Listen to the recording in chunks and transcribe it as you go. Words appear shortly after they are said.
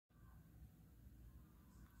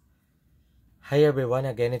Hi everyone,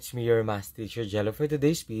 again it's me your math teacher Jello. For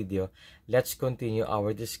today's video, let's continue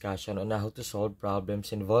our discussion on how to solve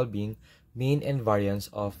problems involving mean and variance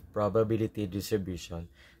of probability distribution.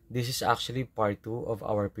 This is actually part 2 of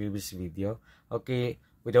our previous video. Okay,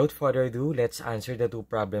 without further ado, let's answer the two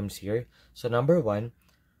problems here. So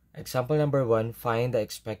example number 1, find the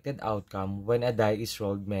expected outcome when a die is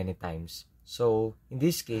rolled many times. So, in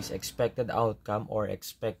this case, expected outcome or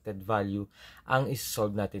expected value ang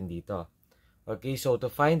isolve natin dito. Okay, so to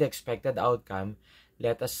find the expected outcome,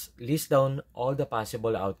 let us list down all the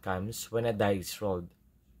possible outcomes when a die is rolled.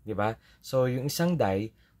 Diba? So, yung isang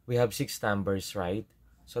die, we have 6 numbers, right?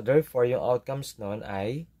 So, therefore, yung outcomes nun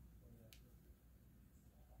ay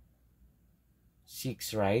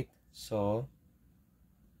 6, right? So,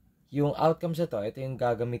 yung outcomes na to, ito yung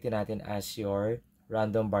gagamitin natin as your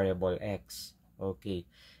random variable x. Okay.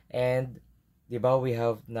 And, diba, we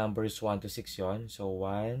have numbers 1 to 6 yon. So,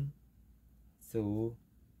 1, 2,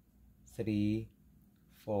 3,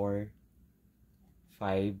 4,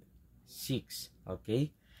 5, 6.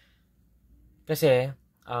 Okay? Kasi,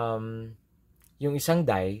 yung isang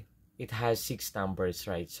die, it has 6 numbers,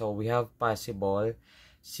 right? So, we have possible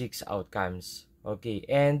 6 outcomes. Okay?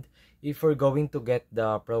 And, if we're going to get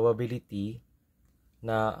the probability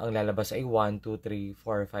na ang lalabas ay 1, 2, 3,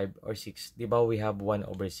 4, 5, or 6, di ba we have 1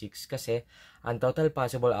 over 6? Kasi, ang total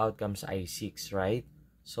possible outcomes ay 6, right?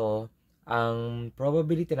 So, ang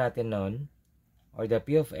probability natin nun, or the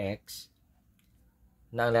P of X,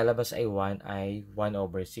 na ang lalabas ay 1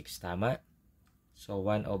 over 6, tama? So,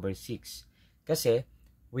 1 over 6. Kasi,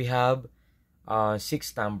 we have 6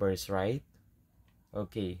 numbers, right?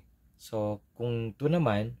 Okay. So, kung 2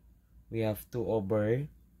 naman, we have 2 over,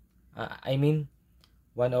 1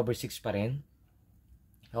 over 6 pa rin.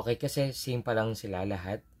 Okay, kasi same pa lang sila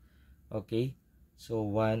lahat. Okay? So,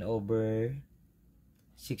 1 over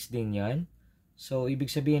 6 din yan. So,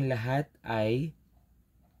 ibig sabihin lahat ay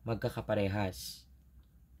magkakaparehas.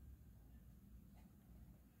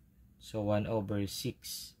 So, 1 over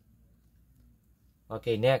 6.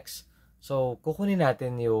 Okay, next. So, kukunin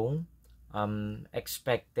natin yung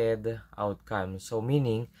expected outcome. So,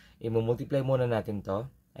 meaning, i-multiply muna natin to.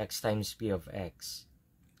 X times P of X.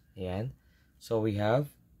 Ayan. So, we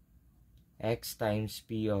have X times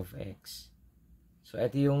P of X. So,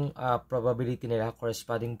 ito yung probability nila,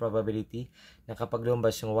 corresponding probability na kapag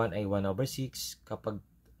lumabas yung 1 ay 1 over 6, kapag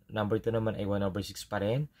number 2 naman ay 1 over 6 pa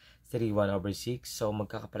rin, 3, 1 over 6, so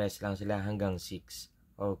magkakapares lang sila hanggang 6.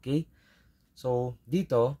 Okay? So,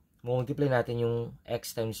 dito, multiply natin yung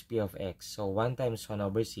X times P of X. So, 1 times 1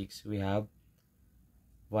 over 6, we have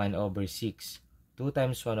 1 over 6. 2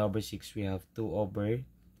 times 1 over 6, we have 2 over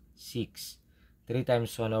 6. 3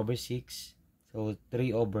 times 1 over 6, so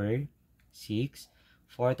 3 over 6.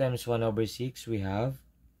 4 times 1 over 6, we have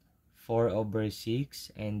 4 over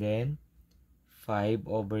 6, and then 5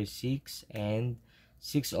 over 6, and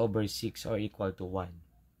 6 over 6, or equal to 1.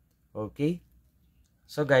 Okay?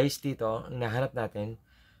 So guys, dito, ang nahanap natin,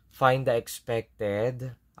 find the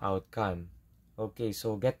expected outcome. Okay,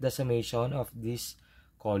 so get the summation of this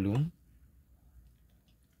column.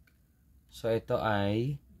 So ito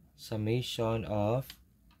ay summation of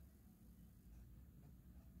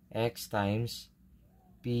X times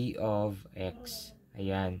P of X.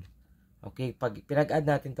 Ayan. Okay, pag pinag-add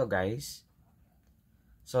natin to guys,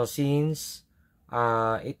 so since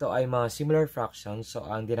ito ay mga similar fractions, so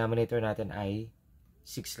ang denominator natin ay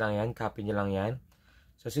 6 lang yan, copy nyo lang yan.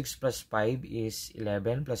 So 6 plus 5 is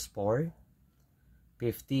 11 plus 4,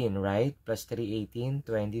 15, right? Plus 3, 18,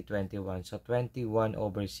 20, 21. So 21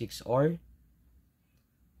 over 6 or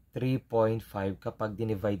 3.5 kapag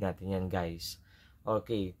dinivide natin yan guys.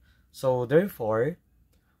 Okay, so therefore,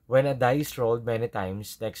 when a die is rolled many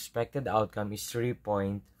times, the expected outcome is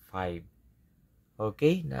 3.5.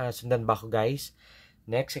 Okay, nasundan ba ko guys?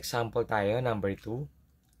 Next example tayo, number 2.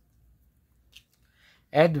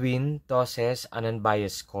 Edwin tosses an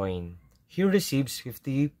unbiased coin. He receives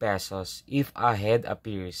 50 pesos if a head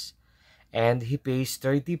appears, and he pays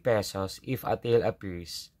 30 pesos if a tail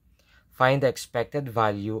appears. Find the expected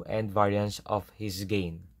value and variance of his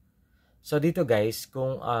gain. So, dito guys,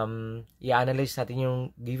 kung i-analyze natin yung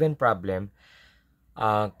given problem,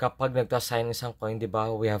 kapag nagtoss ng isang coin, di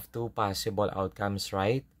ba, we have 2 possible outcomes,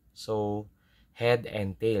 right? So, head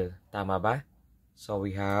and tail. Tama ba? So,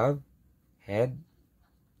 we have head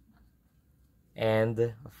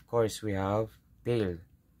and, of course, we have tail.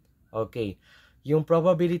 Okay. Yung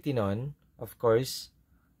probability nun, of course,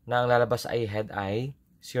 na ang lalabas ay head ay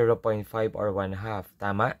 0.5 or 1/2.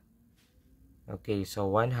 Tama? Okay, so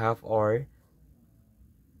 1/2 or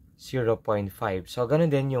 0.5. So,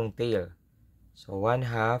 ganun din yung tail. So,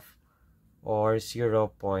 1/2 or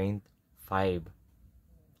 0.5.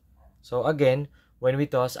 So again, when we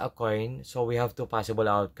toss a coin, so we have two possible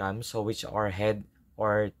outcomes, so which are head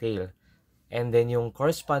or tail. And then yung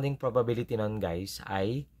corresponding probability nun guys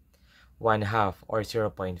ay 1/2 or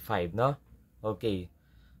 0.5, no? Okay.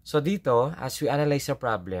 So dito, as we analyze the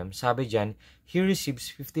problem, sabi dyan, he receives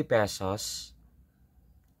 50 pesos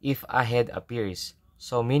if a head appears.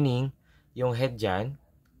 So meaning, yung head dyan,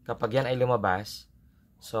 kapag yan ay lumabas,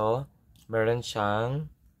 so meron siyang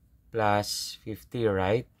plus 50,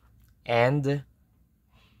 right? And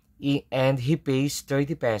he pays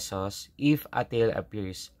 30 pesos if a tail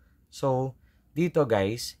appears. So, dito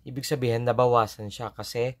guys, ibig sabihin nabawasan siya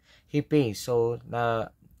kasi he pays. So,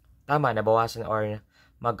 nabawasan or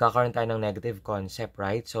magkakaroon tayo ng negative concept,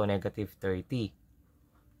 right? So, negative 30.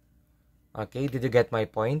 Okay, did you get my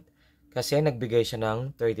point? Kasi nagbigay siya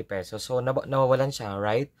ng 30 pesos. So, nawawalan siya,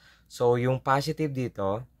 right? So, yung positive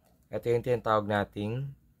dito, ito yung tinatawag nating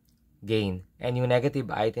gain. And yung negative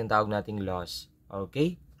ay tinatawag nating loss.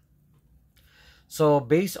 Okay? So,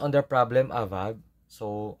 based on the problem above,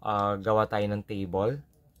 so, gawa tayo ng table.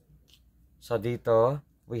 So, dito,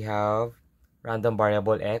 we have random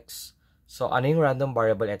variable x. So, ano yung random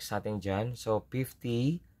variable x natin dyan? So,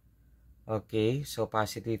 50. Okay, so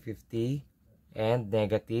positive 50 and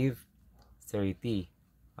negative 30.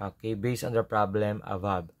 Okay, based on the problem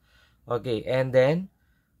above. Okay, and then,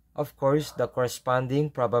 of course, the corresponding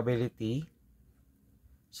probability.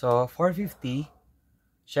 So, for 50,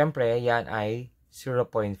 syempre, yan ay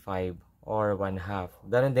 0.5 or 1/2.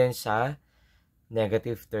 Ganun din sa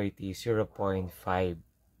negative 30, 0.5.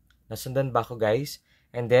 Nasundan ba ako, guys?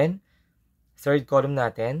 And then, third column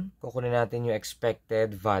natin, kukunin natin yung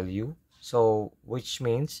expected value. So, which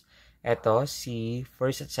means, eto, si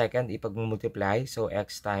first at second, ipag-multiply. So,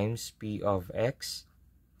 x times p of x.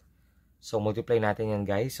 So, multiply natin yan,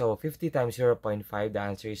 guys. So, 50 times 0.5, the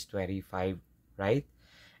answer is 25, right?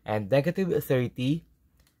 And negative 30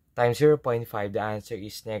 times 0.5, the answer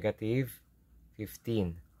is negative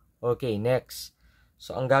 15. Okay, next.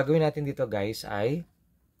 So, ang gagawin natin dito, guys, ay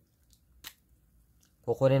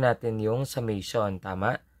kukunin natin yung summation,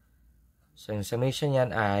 tama? So, yung summation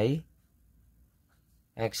yan ay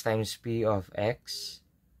x times p of x.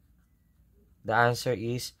 The answer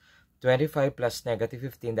is 25 plus negative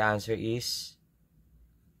 15. The answer is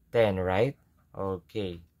 10, right?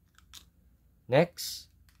 Okay.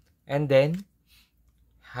 Next. And then,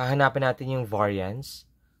 hahanapin natin yung variance.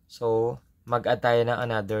 So, mag-add tayo ng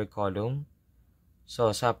another column.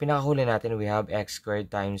 So, sa pinakahuli natin, we have x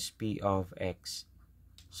squared times p of x.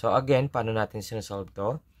 So, again, paano natin sinasolve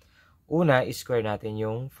to? Una, square natin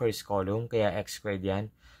yung first column, kaya x squared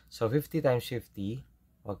yan. So, 50 times 50,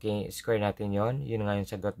 okay, square natin yon. Yun nga yung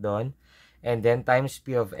sagot doon. And then, times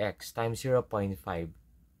p of x, times 0.5.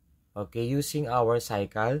 Okay, using our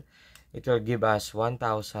cycle, it will give us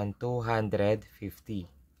 1,250.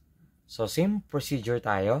 So, same procedure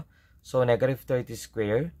tayo. So, negative 30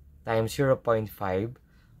 square times 0.5.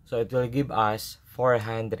 So, it will give us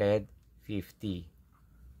 450.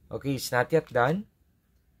 Okay, it's not yet done.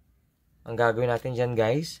 Ang gagawin natin dyan,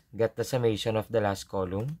 guys, get the summation of the last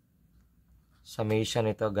column. Summation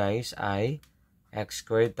ito, guys, ay x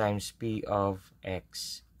squared times p of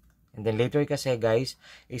x. And then later kasi, guys,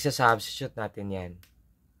 isa-substitute natin yan.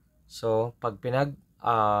 So, pag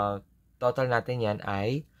total natin yan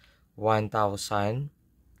ay 1,700.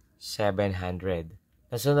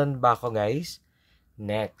 Nasunod ba ako, guys?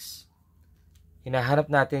 Next.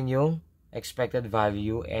 Hinahanap natin yung expected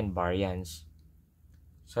value and variance.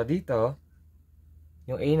 So, dito,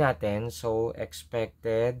 yung A natin, so,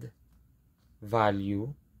 expected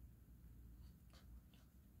value.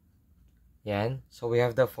 Yan. So, we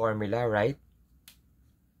have the formula, right?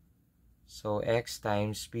 So, x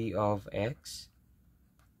times p of x.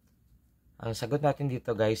 Ang sagot natin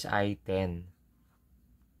dito, guys, ay 10.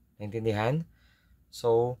 Naintindihan?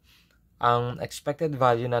 So, ang expected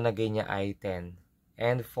value na nagay niya ay 10.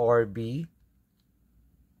 And for B,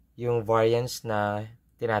 yung variance na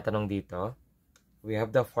tinatanong dito, we have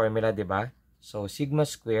the formula, diba? So, sigma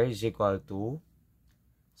square is equal to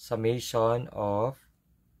summation of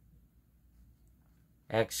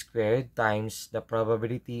x squared times the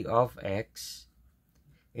probability of x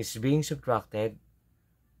is being subtracted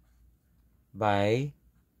by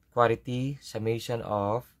quantity summation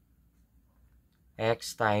of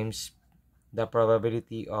x times the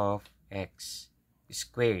probability of x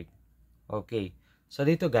squared. Okay. So,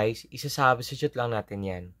 dito guys, isa-substitute lang natin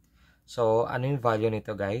yan. So, ano yung value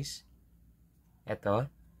nito guys? Ito.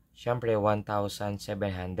 Siyempre,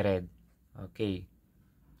 1,700. Okay.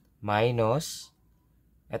 Minus,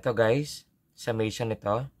 ito guys, summation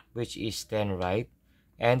nito. which is 10, right?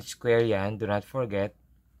 And square yan, do not forget.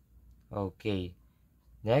 Okay.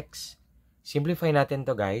 Next, simplify natin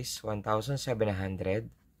to guys. 1,700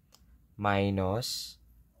 minus,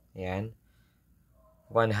 ayan,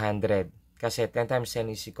 100. Kasi 10 times 10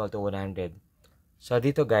 is equal to 100. So,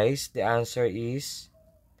 dito guys, the answer is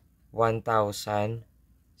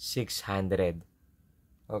 1,600.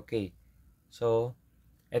 Okay. So,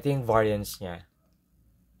 ito yung variance niya.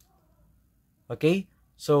 Okay?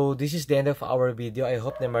 So, this is the end of our video. I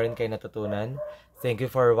hope na meron kayo natutunan. Thank you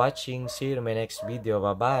for watching. See you in my next video.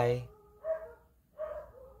 Bye-bye!